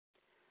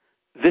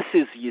This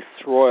is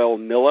Yisroel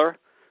Miller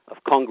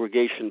of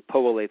Congregation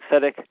Poelei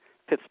Tzedek,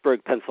 Pittsburgh,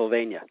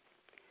 Pennsylvania.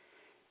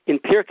 In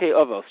Pirkei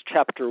Avos,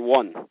 Chapter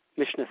 1,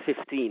 Mishnah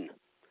 15,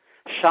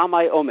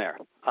 Shammai Omer,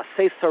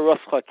 Aseh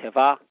saroscha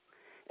keva,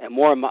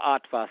 emor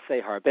ma'at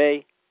v'aseh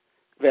harbe,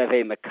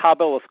 ve'avei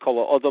mekabel es kol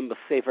ha'odom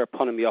b'sefer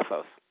ponim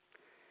yofos.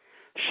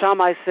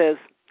 Shammai says,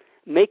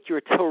 make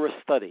your Torah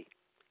study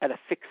at a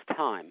fixed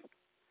time,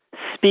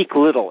 speak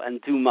little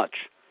and do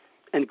much,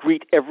 and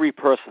greet every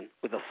person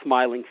with a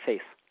smiling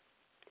face.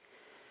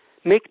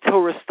 Make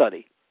Torah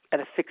study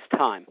at a fixed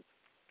time.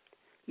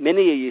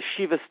 Many a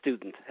yeshiva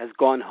student has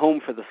gone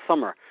home for the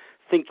summer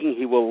thinking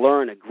he will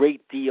learn a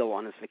great deal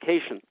on his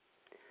vacation,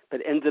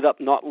 but ended up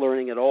not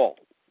learning at all.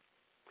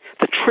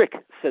 The trick,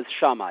 says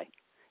Shammai,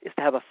 is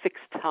to have a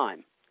fixed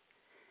time.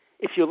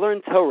 If you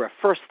learn Torah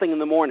first thing in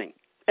the morning,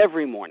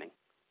 every morning,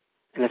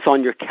 and it's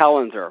on your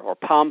calendar or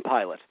Palm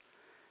Pilot,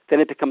 then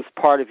it becomes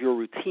part of your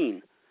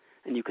routine,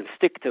 and you can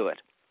stick to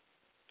it.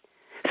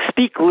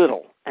 Speak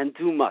little and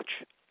do much.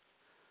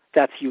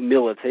 That's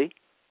humility,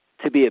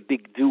 to be a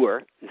big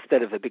doer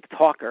instead of a big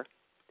talker.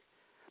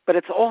 But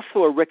it's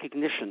also a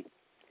recognition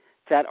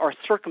that our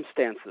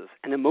circumstances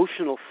and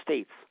emotional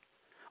states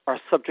are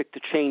subject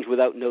to change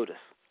without notice.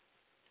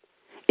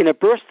 In a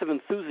burst of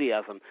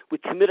enthusiasm, we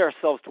commit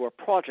ourselves to a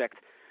project,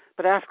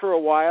 but after a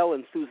while,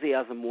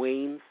 enthusiasm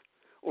wanes,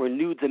 or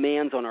new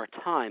demands on our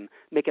time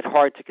make it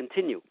hard to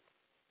continue.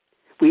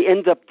 We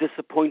end up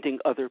disappointing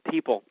other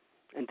people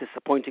and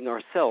disappointing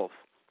ourselves.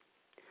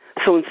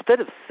 So instead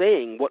of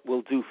saying what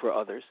we'll do for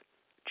others,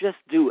 just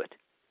do it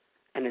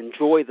and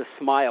enjoy the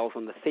smiles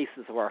on the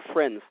faces of our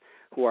friends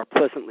who are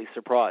pleasantly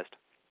surprised.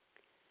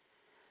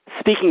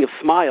 Speaking of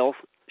smiles,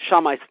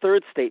 Shammai's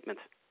third statement,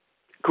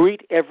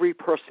 greet every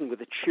person with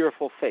a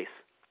cheerful face.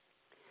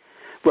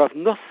 Rav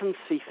Nosson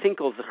Tzvi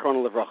Finkel,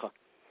 Zichrono Livracha,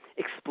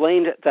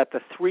 explained that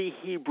the three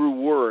Hebrew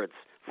words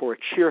for a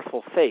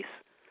cheerful face,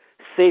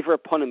 sefer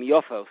ponim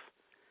yofos,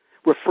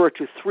 refer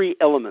to three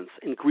elements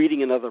in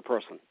greeting another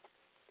person.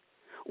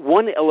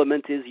 One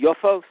element is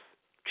yofos,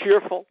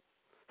 cheerful.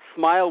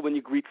 Smile when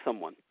you greet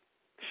someone.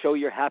 Show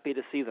you're happy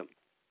to see them.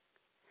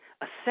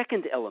 A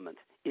second element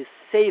is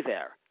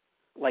sever,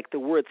 like the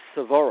word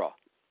savora,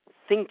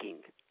 thinking,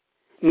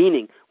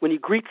 meaning when you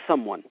greet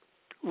someone,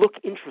 look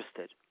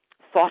interested,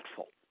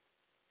 thoughtful.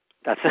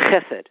 That's a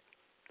chesed.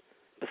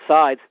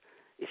 Besides,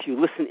 if you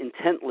listen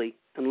intently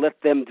and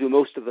let them do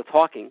most of the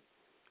talking,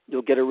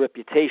 you'll get a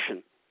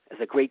reputation as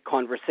a great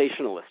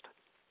conversationalist.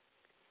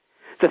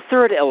 The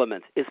third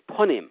element is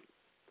ponim,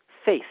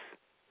 face.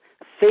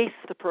 Face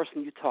the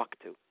person you talk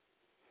to.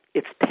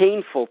 It's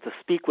painful to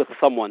speak with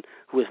someone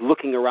who is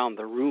looking around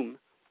the room.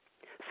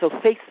 So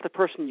face the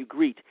person you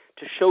greet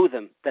to show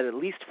them that at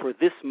least for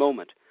this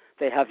moment,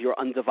 they have your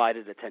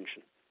undivided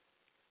attention.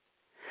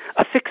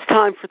 A fixed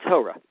time for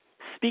Torah.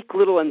 Speak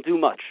little and do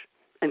much,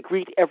 and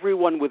greet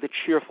everyone with a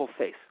cheerful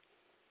face.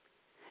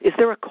 Is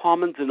there a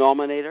common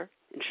denominator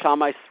in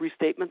Shammai's three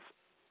statements?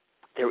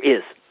 There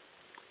is.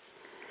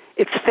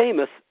 It's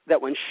famous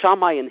that when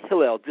Shammai and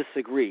Hillel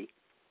disagree,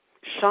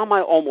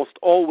 Shammai almost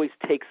always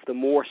takes the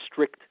more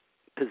strict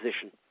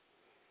position.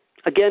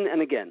 Again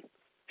and again,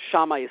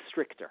 Shammai is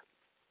stricter.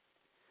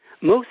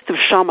 Most of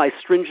Shammai's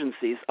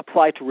stringencies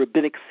apply to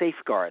rabbinic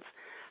safeguards,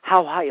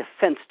 how high a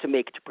fence to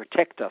make to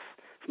protect us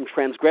from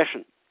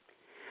transgression.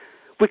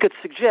 We could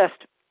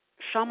suggest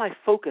Shammai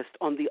focused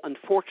on the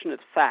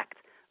unfortunate fact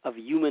of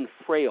human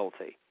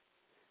frailty.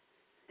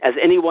 As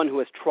anyone who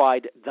has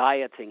tried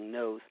dieting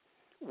knows,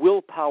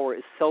 willpower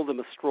is seldom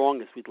as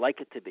strong as we'd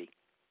like it to be.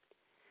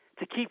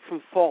 To keep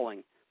from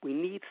falling, we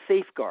need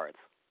safeguards.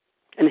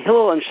 And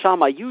Hillel and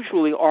Shammai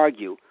usually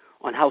argue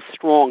on how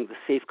strong the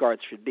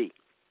safeguards should be.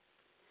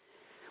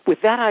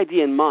 With that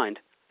idea in mind,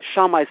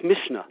 Shammai's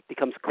Mishnah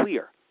becomes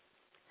clear.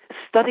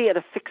 Study at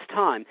a fixed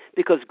time,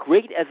 because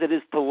great as it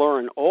is to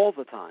learn all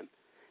the time,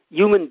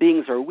 human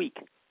beings are weak,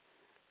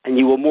 and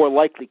you will more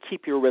likely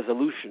keep your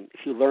resolution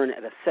if you learn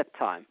at a set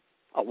time,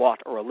 a lot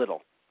or a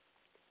little.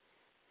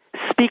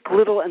 Speak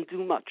little and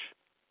do much.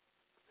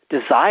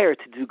 Desire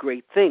to do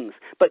great things,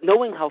 but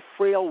knowing how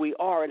frail we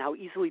are and how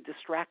easily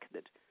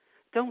distracted,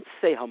 don't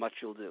say how much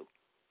you'll do.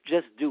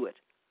 Just do it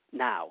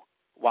now,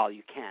 while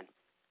you can.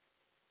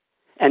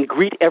 And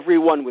greet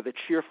everyone with a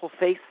cheerful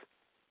face.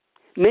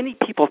 Many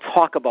people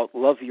talk about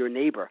love your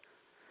neighbor,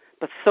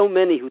 but so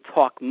many who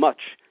talk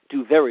much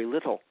do very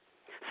little.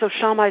 So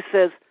Shammai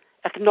says,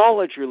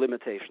 acknowledge your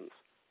limitations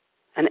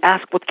and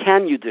ask what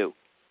can you do.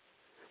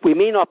 We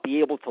may not be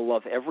able to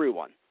love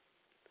everyone,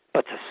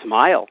 but to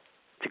smile,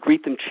 to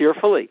greet them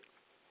cheerfully.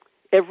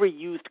 Every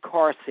used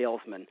car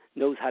salesman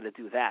knows how to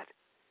do that.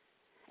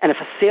 And if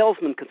a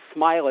salesman could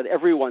smile at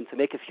everyone to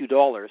make a few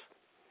dollars,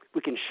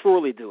 we can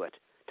surely do it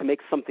to make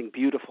something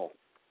beautiful,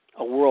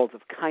 a world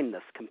of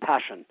kindness,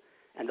 compassion,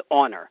 and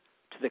honor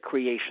to the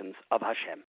creations of Hashem.